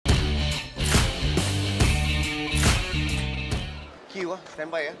you.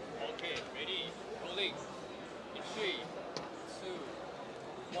 Stand by. Okay, ready, rolling. In 3,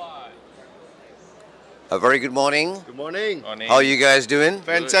 2, 1. A very good morning. Good morning. Morning. How are you guys doing?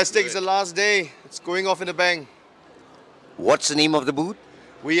 Fantastic. Good. It's the last day. It's going off in the bang. What's the name of the booth?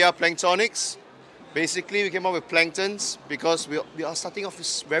 We are Planktonics. Basically, we came up with planktons because we are starting off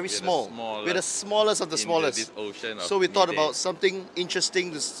very small. We're the smallest of the smallest. This ocean of So we thought methane. about something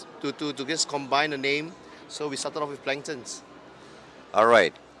interesting to just combine the name. So we started off with planktons. All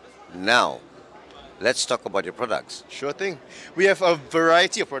right. Now, let's talk about your products. Sure thing. We have a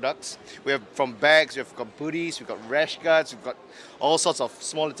variety of products. We have from bags, we've got booties, we've got rash guards, we've got all sorts of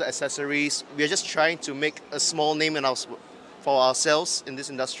small little accessories. We are just trying to make a small name for ourselves in this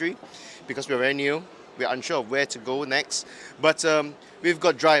industry because we're very new. We're unsure of where to go next. But we've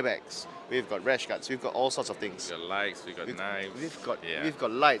got dry bags, we've got rash guards, we've got all sorts of things. We got lights, we got knives. We've got yeah.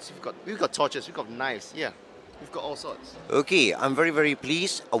 lights, we've got torches, we've got knives. Yeah, we've got all sorts. Okay, I'm very, very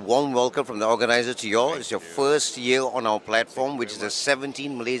pleased. A warm welcome from the organizer to you all. It's your first year on our platform, which is the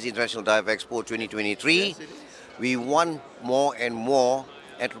 17th Malaysia International Dive Expo 2023. Yes, it is. We want more and more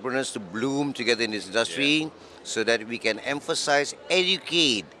entrepreneurs to bloom together in this industry so that we can emphasize,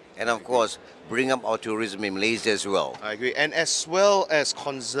 educate, and of course, bring up our tourism in Malaysia as well. I agree, and as well as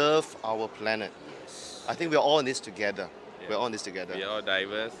conserve our planet. I think we're all in this together. Yeah. We're all in this together. We are all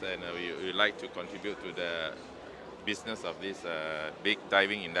divers and we like to contribute to the business of this big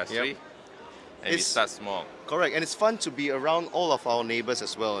diving industry. Yep. And we It's- start small. Correct, and it's fun to be around all of our neighbors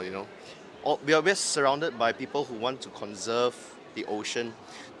as well. You know, we're surrounded by people who want to conserve the ocean,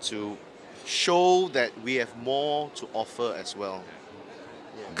 to show that we have more to offer as well.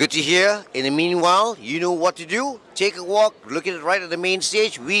 Good to hear. In the meanwhile, you know what to do. Take a walk, look at it right at the main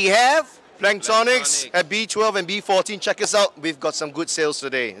stage. We have... Planktonics Planktonics. at B12 and B14. Check us out. We've got some good sales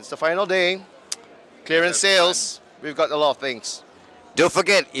today. It's the final day. Clearance That's sales. We've got a lot of things. Don't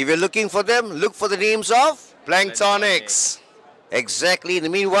forget, if you're looking for them, look for the names of... Planktonics. Exactly. In the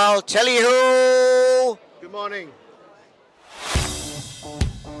meanwhile, tally-ho! Good morning.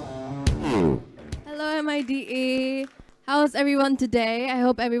 Hello, MIDA. How's everyone today? I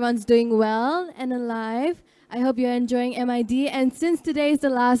hope everyone's doing well and alive. I hope you're enjoying MID. And since today is the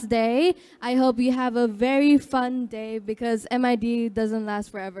last day, I hope you have a very fun day because MID doesn't last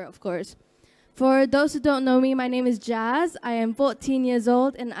forever, of course. For those who don't know me, my name is Jazz. I am 14 years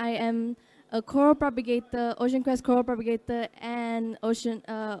old and I am a coral propagator, ocean crest coral propagator, and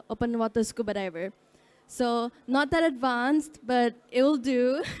open water scuba diver. So not that advanced, but it will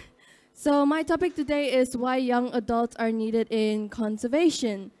do. So my topic today is why young adults are needed in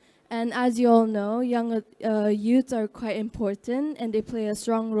conservation. And as you all know, young youths are quite important and they play a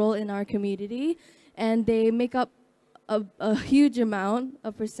strong role in our community. And they make up a huge amount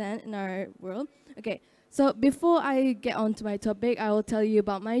of percent in our world. Okay, so before I get on to my topic, I will tell you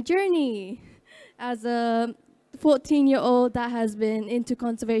about my journey. As a 14-year-old that has been into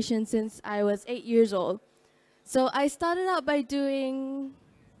conservation since I was 8 years old. So I started out by doing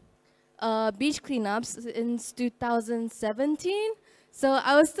beach cleanups in 2017. So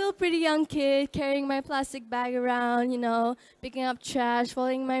I was still a pretty young kid, carrying my plastic bag around, you know, picking up trash,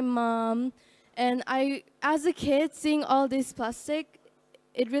 following my mom. And as a kid, seeing all this plastic,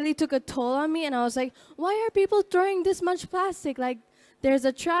 it really took a toll on me. And I was like, why are people throwing this much plastic? Like, there's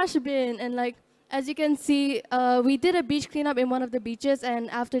a trash bin. And like, as you can see, we did a beach cleanup in one of the beaches. And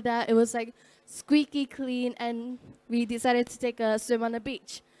after that, it was like squeaky clean. And we decided to take a swim on the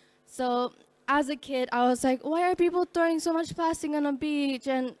beach. So as a kid, I was like, why are people throwing so much plastic on a beach?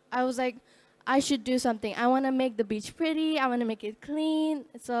 And I was like, I should do something. I want to make the beach pretty. I want to make it clean.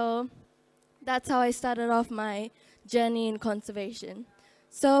 So that's how I started off my journey in conservation.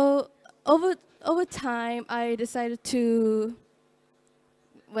 So over time,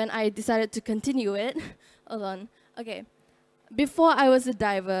 when I decided to continue it, hold on, okay. Before I was a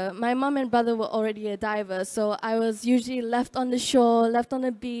diver, my mom and brother were already a diver, so I was usually left on the shore, left on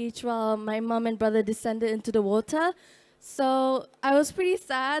the beach while my mom and brother descended into the water. So I was pretty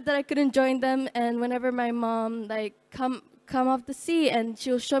sad that I couldn't join them, and whenever my mom like come off the sea and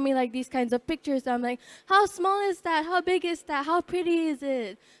she'll show me like these kinds of pictures, I'm like, how small is that? How big is that? How pretty is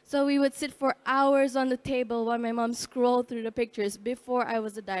it? So we would sit for hours on the table while my mom scrolled through the pictures before I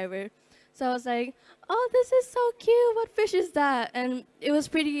was a diver. So I was like, oh, this is so cute. What fish is that? And it was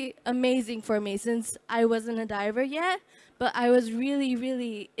pretty amazing for me since I wasn't a diver yet, but I was really,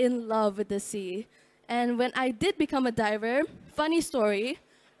 really in love with the sea. And when I did become a diver, funny story,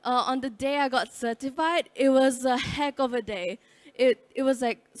 on the day I got certified, it was a heck of a day. It was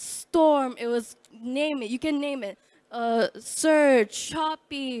like storm. It was, name it. You can name it. surge,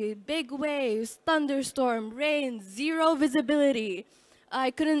 choppy, big waves, thunderstorm, rain, zero visibility.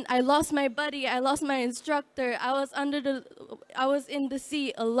 I lost my buddy, I lost my instructor, I was in the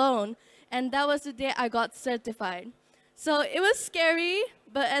sea alone, and that was the day I got certified. So it was scary,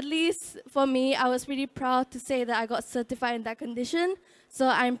 but at least for me, I was pretty proud to say that I got certified in that condition. So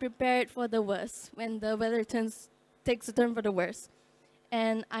I'm prepared for the worst when the weather takes a turn for the worst.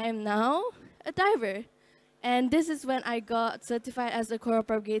 And I am now a diver. And this is when I got certified as a coral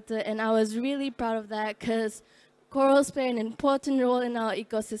propagator, and I was really proud of that because corals play an important role in our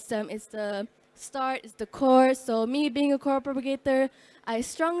ecosystem. It's the start, it's the core. So me being a coral propagator, I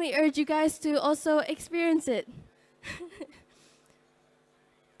strongly urge you guys to also experience it.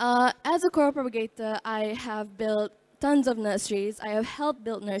 As a coral propagator, I have built tons of nurseries. I have helped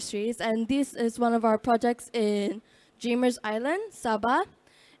build nurseries, and this is one of our projects in Dreamers Island, Sabah.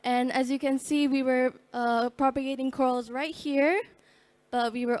 And as you can see, we were propagating corals right here,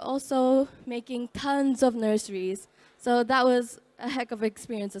 but we were also making tons of nurseries. So that was a heck of an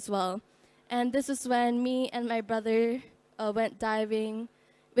experience as well. And this is when me and my brother went diving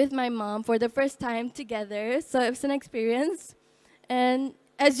with my mom for the first time together. So it was an experience. And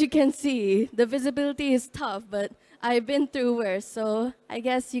as you can see, the visibility is tough, but I've been through worse. So I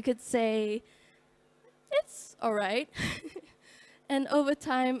guess you could say it's all right. And over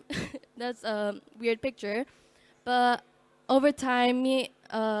time, that's a weird picture, but over time, we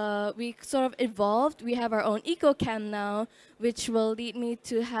sort of evolved. We have our own eco-camp now, which will lead me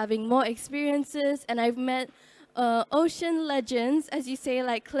to having more experiences. And I've met ocean legends, as you say,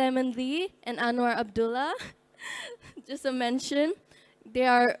 like Clement Lee and Anwar Abdullah. Just a mention. They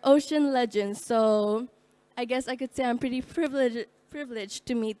are ocean legends, so I guess I could say I'm pretty privileged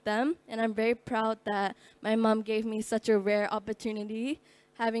to meet them, and I'm very proud that my mom gave me such a rare opportunity,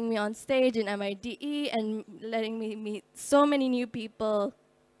 having me on stage in MIDE and letting me meet so many new people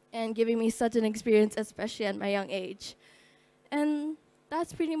and giving me such an experience, especially at my young age. And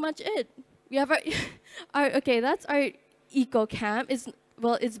that's pretty much it. We have our okay, that's our eco camp.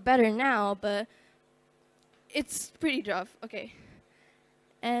 It's better now, but it's pretty rough. Okay.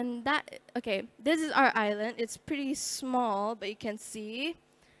 And this is our island. It's pretty small, but you can see.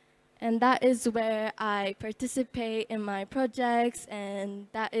 And that is where I participate in my projects, and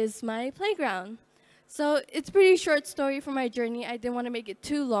that is my playground. So it's a pretty short story for my journey. I didn't want to make it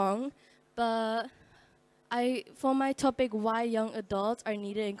too long, but for my topic, why young adults are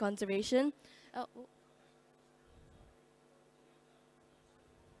needed in conservation.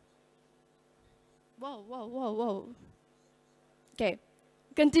 Whoa. Okay.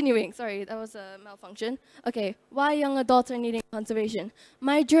 Continuing, sorry, that was a malfunction. Okay, why young adults are needing conservation.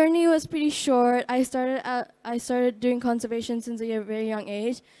 My journey was pretty short. I started doing conservation since a very young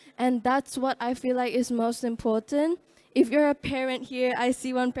age, and that's what I feel like is most important. If you're a parent here, I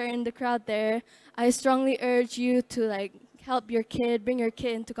see one parent in the crowd there, I strongly urge you to help your kid, bring your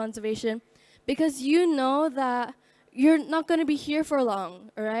kid into conservation, because you know that you're not going to be here for long,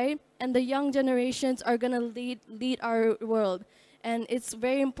 all right? And the young generations are going to lead our world. And it's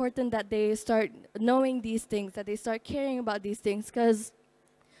very important that they start knowing these things, that they start caring about these things, because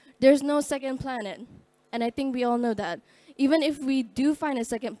there's no second planet. And I think we all know that. Even if we do find a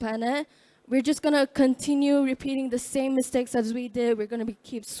second planet, we're just going to continue repeating the same mistakes as we did. We're going to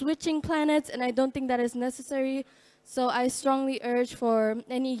keep switching planets, and I don't think that is necessary. So I strongly urge for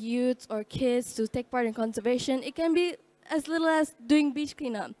any youths or kids to take part in conservation. It can be as little as doing beach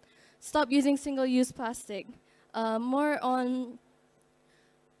cleanup. Stop using single-use plastic. More on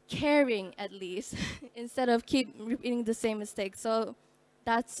caring, at least, instead of keep repeating the same mistake. So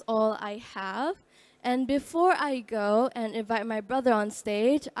that's all I have. And before I go and invite my brother on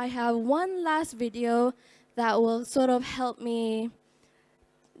stage, I have one last video that will sort of help me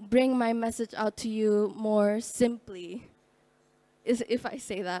bring my message out to you more simply, if I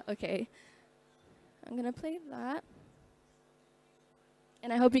say that. Okay, I'm gonna play that,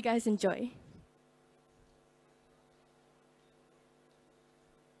 and I hope you guys enjoy.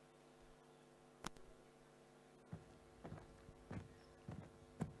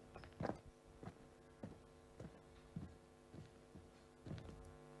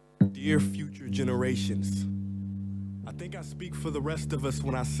 Dear future generations, I think I speak for the rest of us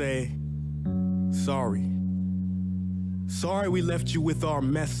when I say, sorry. Sorry we left you with our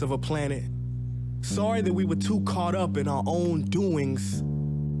mess of a planet. Sorry that we were too caught up in our own doings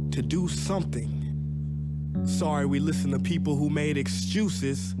to do something. Sorry we listened to people who made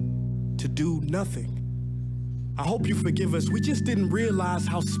excuses to do nothing. I hope you forgive us. We just didn't realize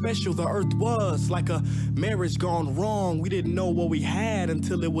how special the earth was. Like a marriage gone wrong. We didn't know what we had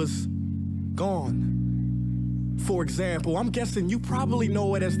until it was gone. For example, I'm guessing you probably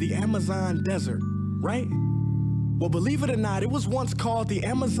know it as the Amazon desert, right? Well, believe it or not, it was once called the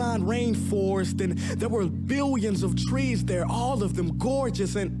Amazon rainforest, and there were billions of trees there, all of them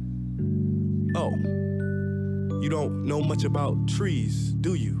gorgeous. And oh, you don't know much about trees,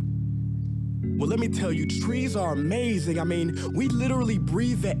 do you? Well, let me tell you, trees are amazing. I mean, we literally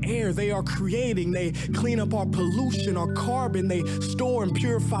breathe the air they are creating. They clean up our pollution, our carbon. They store and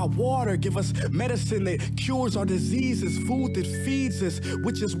purify water, give us medicine that cures our diseases, food that feeds us,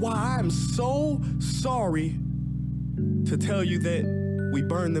 which is why I'm so sorry to tell you that we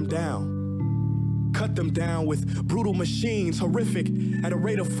burn them down. Cut them down with brutal machines, horrific, at a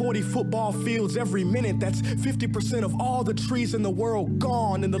rate of 40 football fields every minute. That's 50% of all the trees in the world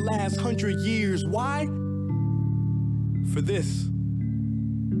gone in the last 100 years. Why? For this.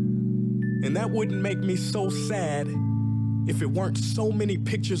 And that wouldn't make me so sad if it weren't so many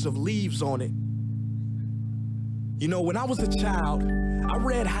pictures of leaves on it. You know, when I was a child, I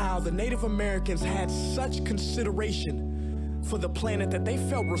read how the Native Americans had such consideration for the planet that they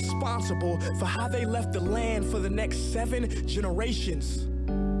felt responsible for how they left the land for the next 7 generations.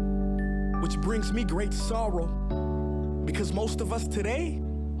 Which brings me great sorrow, because most of us today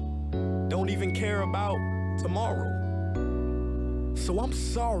don't even care about tomorrow. So I'm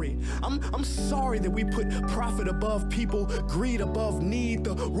sorry. I'm sorry that we put profit above people, greed above need,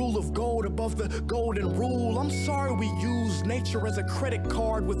 the rule of gold above the golden rule. I'm sorry we use nature as a credit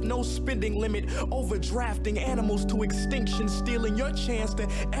card with no spending limit, overdrafting animals to extinction, stealing your chance to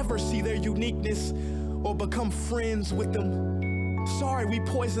ever see their uniqueness or become friends with them. Sorry we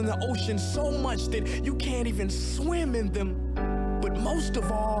poison the ocean so much that you can't even swim in them. But most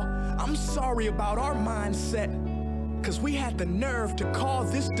of all, I'm sorry about our mindset, because we had the nerve to call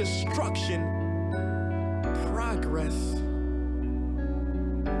this destruction progress.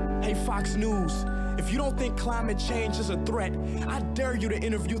 Hey, Fox News, if you don't think climate change is a threat, I dare you to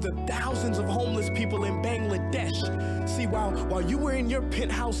interview the thousands of homeless people in Bangladesh. See, while you were in your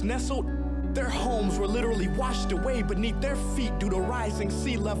penthouse nestled, their homes were literally washed away beneath their feet due to rising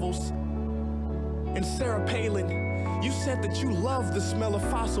sea levels. And Sarah Palin, you said that you love the smell of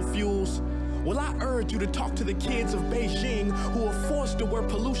fossil fuels. Well, I urge you to talk to the kids of Beijing who are forced to wear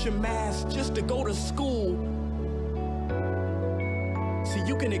pollution masks just to go to school. See,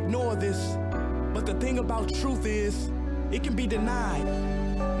 you can ignore this, but the thing about truth is, it can be denied,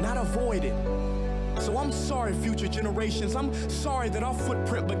 not avoided. So I'm sorry, future generations. I'm sorry that our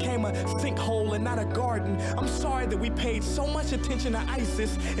footprint became a sinkhole and not a garden. I'm sorry that we paid so much attention to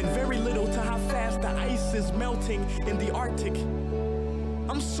ISIS and very little to how fast the ice is melting in the Arctic.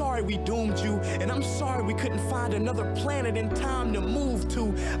 I'm sorry we doomed you, and I'm sorry we couldn't find another planet in time to move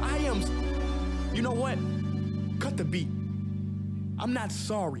to. You know what? Cut the beat. I'm not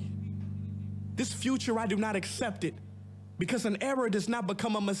sorry. This future, I do not accept it, because an error does not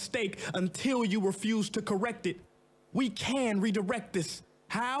become a mistake until you refuse to correct it. We can redirect this.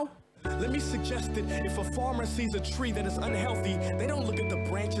 How? Let me suggest that if a farmer sees a tree that is unhealthy, they don't look at the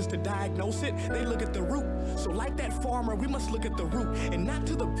branches to diagnose it, they look at the root. So like that farmer, we must look at the root, and not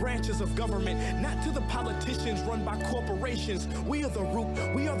to the branches of government, not to the politicians run by corporations. We are the root,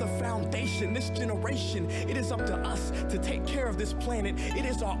 we are the foundation. This generation, it is up to us to take care of this planet. It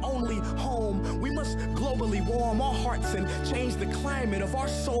is our only home. We must globally warm our hearts and change the climate of our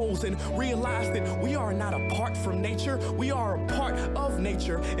souls and realize that we are not apart from nature, we are a part of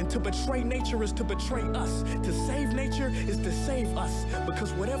nature. And to betray nature is to betray us. To save nature is to save us.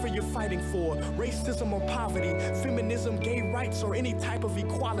 Because whatever you're fighting for, racism or poverty, feminism, gay rights, or any type of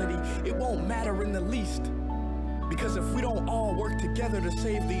equality, it won't matter in the least. Because if we don't all work together to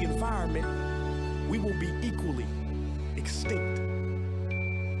save the environment, we will be equally extinct.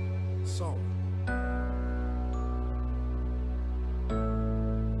 Sorry.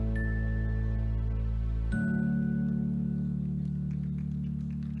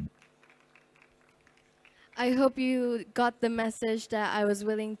 I hope you got the message that I was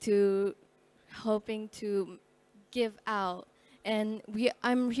hoping to give out. And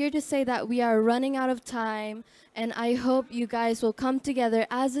I'm here to say that we are running out of time, and I hope you guys will come together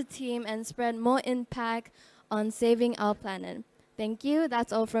as a team and spread more impact on saving our planet. Thank you.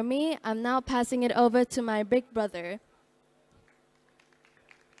 That's all from me. I'm now passing it over to my big brother.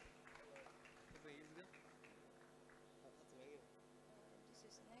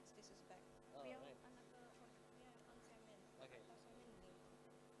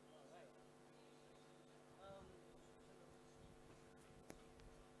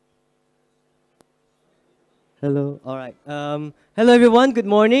 Hello. All right. Hello, everyone. Good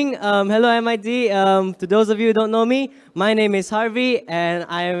morning. Hello, MIT. To those of you who don't know me, my name is Harvey, and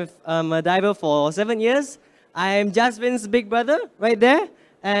I'm a diver for 7 years. I'm Jasmine's big brother right there,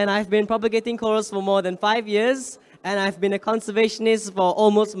 and I've been propagating corals for more than 5 years, and I've been a conservationist for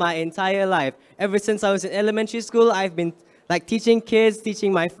almost my entire life. Ever since I was in elementary school, I've been like teaching kids,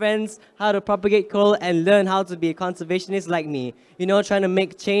 teaching my friends how to propagate coral and learn how to be a conservationist like me. You know, trying to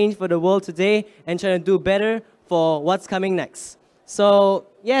make change for the world today and trying to do better for what's coming next. So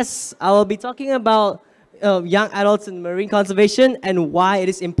yes, I will be talking about young adults in marine conservation and why it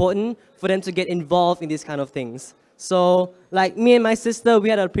is important for them to get involved in these kind of things. So like me and my sister, we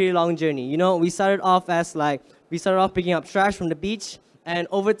had a pretty long journey. You know, we started off picking up trash from the beach, and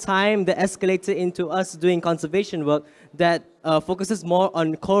over time that escalated into us doing conservation work that focuses more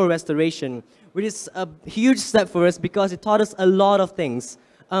on coral restoration, which is a huge step for us because it taught us a lot of things.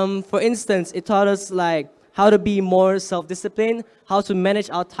 For instance, it taught us like how to be more self-disciplined, how to manage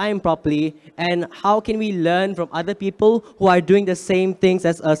our time properly, and how can we learn from other people who are doing the same things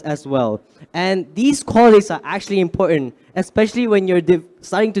as us as well. And these qualities are actually important, especially when you're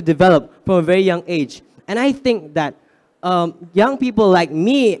starting to develop from a very young age. And I think that young people like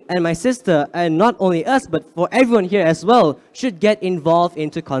me and my sister, and not only us, but for everyone here as well, should get involved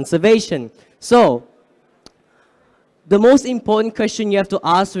into conservation. So, the most important question you have to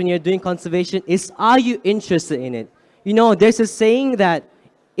ask when you're doing conservation is, are you interested in it? You know, there's a saying that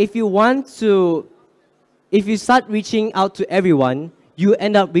if you start reaching out to everyone, you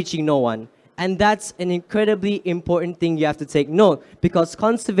end up reaching no one. And that's an incredibly important thing you have to take note, because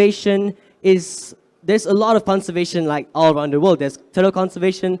conservation is, there's a lot of conservation like all around the world. There's turtle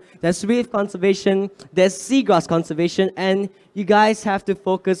conservation, there's reef conservation, there's seagrass conservation, and you guys have to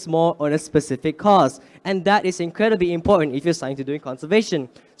focus more on a specific cause. And that is incredibly important if you're starting to do conservation.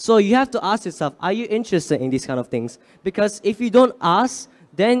 So you have to ask yourself, are you interested in these kind of things? Because if you don't ask,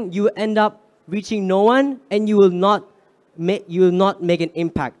 then you end up reaching no one, and you will not make an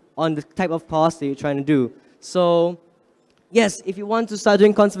impact on the type of cause that you're trying to do. So yes, if you want to start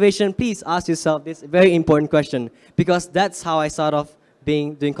doing conservation, please ask yourself this very important question, because that's how I started off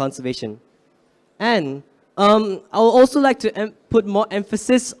doing conservation. And I would also like to put more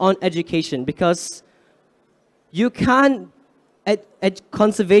emphasis on education, because you can't,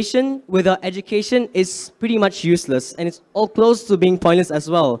 conservation without education is pretty much useless, and it's all close to being pointless as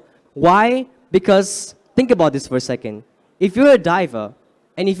well. Why? Because think about this for a second. If you're a diver,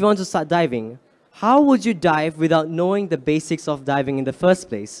 and if you want to start diving, how would you dive without knowing the basics of diving in the first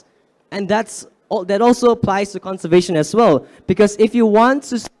place? And that also applies to conservation as well. Because if you want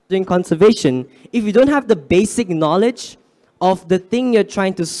to start doing conservation, if you don't have the basic knowledge of the thing you're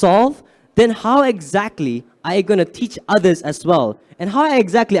trying to solve, then how exactly are you going to teach others as well? And how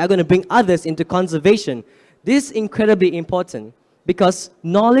exactly are you going to bring others into conservation? This is incredibly important, because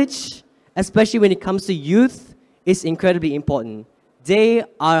knowledge, especially when it comes to youth, is incredibly important. They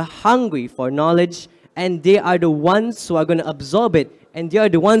are hungry for knowledge, and they are the ones who are going to absorb it, and they are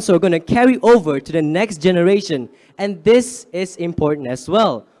the ones who are going to carry over to the next generation. And this is important as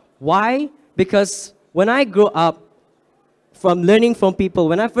well. Why? Because when I grew up from learning from people,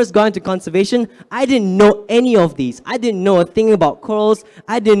 when I first got into conservation, I didn't know any of these. I didn't know a thing about corals.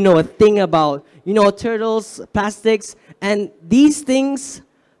 I didn't know a thing about, you know, turtles, plastics, and these things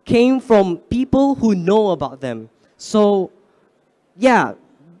came from people who know about them. So yeah,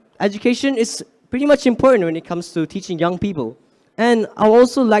 education is pretty much important when it comes to teaching young people. And I would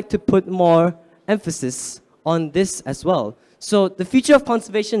also like to put more emphasis on this as well. So the future of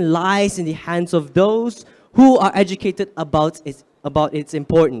conservation lies in the hands of those who are educated about its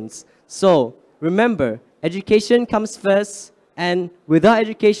importance. So remember, education comes first, and without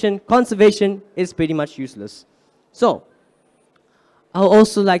education, conservation is pretty much useless. So I would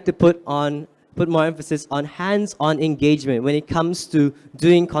also like to put more emphasis on hands-on engagement when it comes to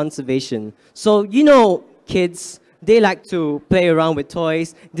doing conservation. So, you know, kids, they like to play around with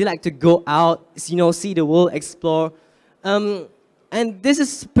toys, they like to go out, you know, see the world, explore. And this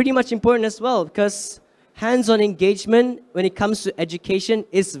is pretty much important as well, because hands-on engagement when it comes to education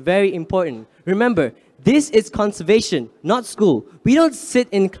is very important. Remember, this is conservation, not school. We don't sit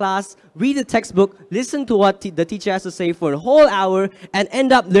in class, read the textbook, listen to what the teacher has to say for a whole hour, and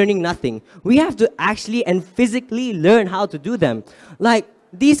end up learning nothing. We have to actually and physically learn how to do them. Like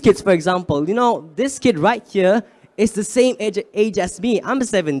these kids, for example, you know, this kid right here is the same age as me. I'm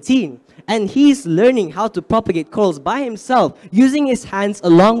 17. And he's learning how to propagate corals by himself, using his hands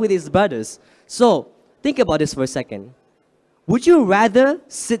along with his brothers. So, think about this for a second. Would you rather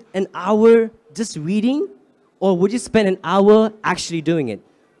sit an hour just reading, or would you spend an hour actually doing it?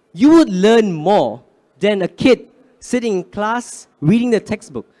 You would learn more than a kid sitting in class, reading the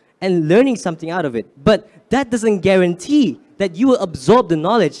textbook, and learning something out of it. But that doesn't guarantee that you will absorb the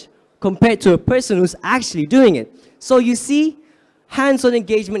knowledge compared to a person who's actually doing it. So you see, hands-on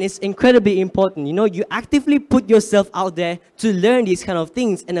engagement is incredibly important. You know, you actively put yourself out there to learn these kind of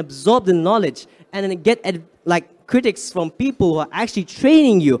things and absorb the knowledge and then get like critics from people who are actually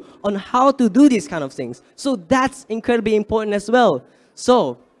training you on how to do these kind of things. So that's incredibly important as well.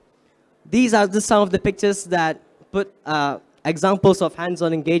 So these are just some of the pictures that put examples of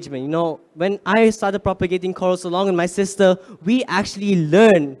hands-on engagement. You know, when I started propagating corals along with my sister, we actually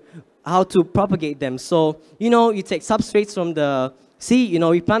learned how to propagate them. So, you know, you take substrates from the sea, you know,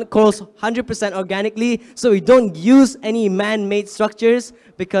 we plant corals 100% organically, so we don't use any man-made structures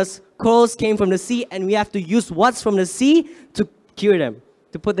because corals came from the sea and we have to use what's from the sea to cure them,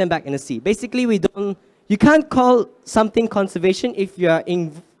 to put them back in the sea. Basically, you can't call something conservation if you are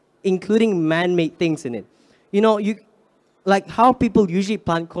including man-made things in it. You know, like how people usually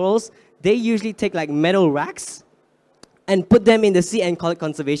plant corals, they usually take like metal racks and put them in the sea and call it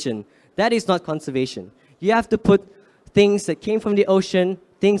conservation. That is not conservation. You have to put things that came from the ocean,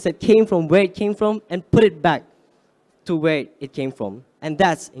 things that came from where it came from, and put it back to where it came from. And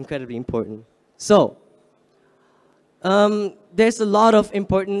that's incredibly important. So, there's a lot of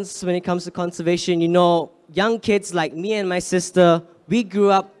importance when it comes to conservation. You know, young kids like me and my sister, we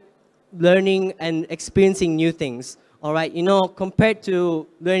grew up learning and experiencing new things. All right, you know, compared to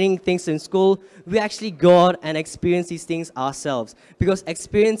learning things in school, we actually go out and experience these things ourselves because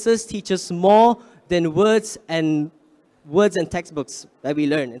experiences teach us more than words and textbooks that we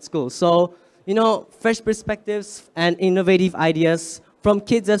learn in school. So, you know, fresh perspectives and innovative ideas from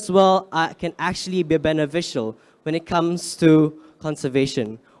kids as well can actually be beneficial when it comes to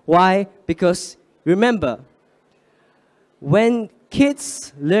conservation. Why? Because remember, when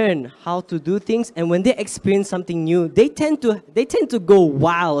kids learn how to do things and when they experience something new, they tend to go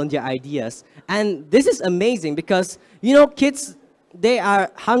wild on their ideas. And this is amazing because, you know, kids, they are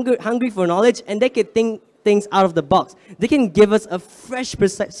hungry for knowledge and they can think things out of the box. They can give us a fresh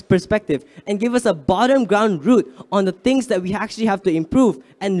perspective and give us a bottom ground route on the things that we actually have to improve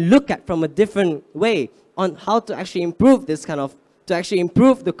and look at from a different way on how to actually improve to actually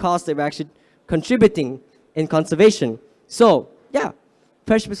improve the cause that we're actually contributing in conservation. So, yeah,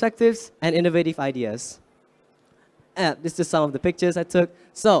 fresh perspectives and innovative ideas. This is some of the pictures I took.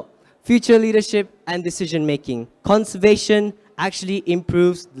 So, future leadership and decision making. Conservation actually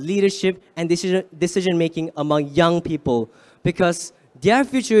improves leadership and decision making among young people because their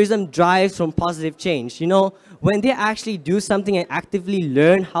futurism drives from positive change. You know, when they actually do something and actively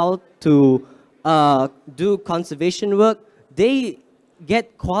learn how to do conservation work, they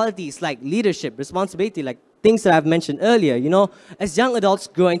get qualities like leadership, responsibility, like things that I've mentioned earlier. You know, as young adults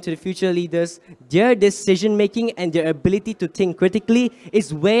grow into the future leaders, their decision making and their ability to think critically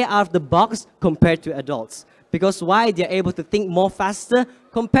is way out of the box compared to adults. Because why? They're able to think more faster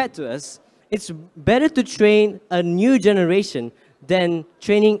compared to us. It's better to train a new generation than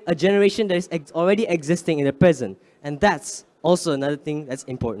training a generation that is already existing in the present. And that's also another thing that's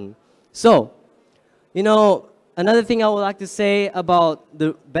important. So, you know, another thing I would like to say about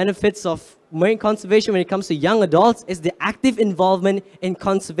the benefits of marine conservation when it comes to young adults is the active involvement in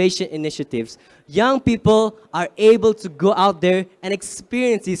conservation initiatives. Young people are able to go out there and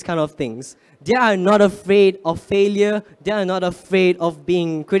experience these kind of things. They are not afraid of failure. They are not afraid of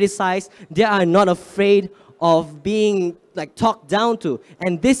being criticized. They are not afraid of being like talked down to.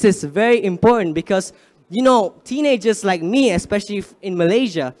 And this is very important because, you know, teenagers like me, especially in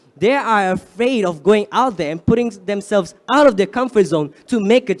Malaysia, they are afraid of going out there and putting themselves out of their comfort zone to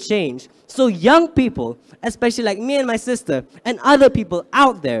make a change. So young people, especially like me and my sister and other people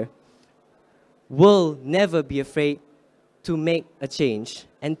out there, will never be afraid to make a change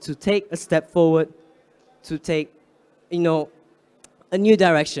and to take a step forward, to take, you know, a new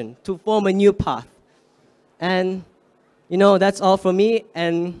direction, to form a new path. And, you know, that's all from me.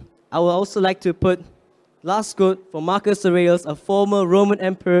 And I would also like to put last quote from Marcus Aurelius, a former Roman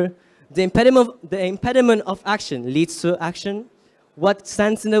emperor: the impediment of action leads to action. What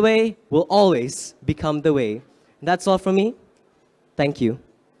stands in the way will always become the way. That's all from me. Thank you.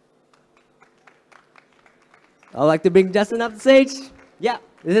 I'd like to bring Justin up the stage. Yeah,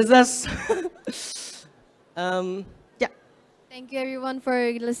 this is us. Yeah. Thank you everyone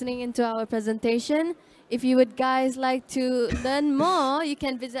for listening into our presentation. If you would guys like to learn more, you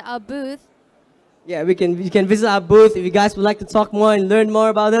can visit our booth. Yeah, you can visit our booth. If you guys would like to talk more and learn more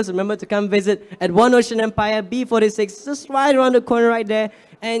about us, remember to come visit at One Ocean Empire B46, just right around the corner right there.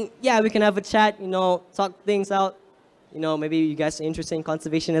 And yeah, we can have a chat, you know, talk things out. You know, maybe you guys are interested in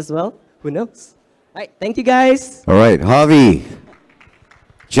conservation as well. Who knows? All right, thank you guys. All right, Harvey.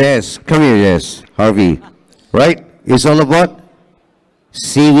 Jess, come here, Jess. Harvey. Right? It's all about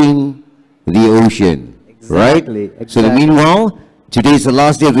saving the ocean. Exactly, Right? So exactly. meanwhile, today is the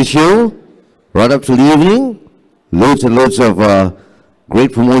last day of the show. Right up till the evening, loads and loads of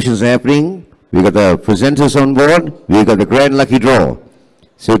great promotions happening. We got the presenters on board. We got the grand lucky draw.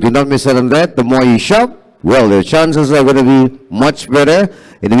 So do not miss out on that. The more you shop, well, the chances are going to be much better.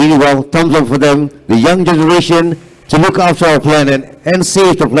 In the meanwhile, thumbs up for them, the young generation, to look after our planet and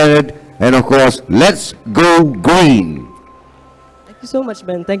save the planet. And of course, let's go green. Thank you so much,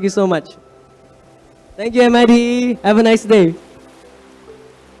 Ben. Thank you so much. Thank you, MID. Have a nice day.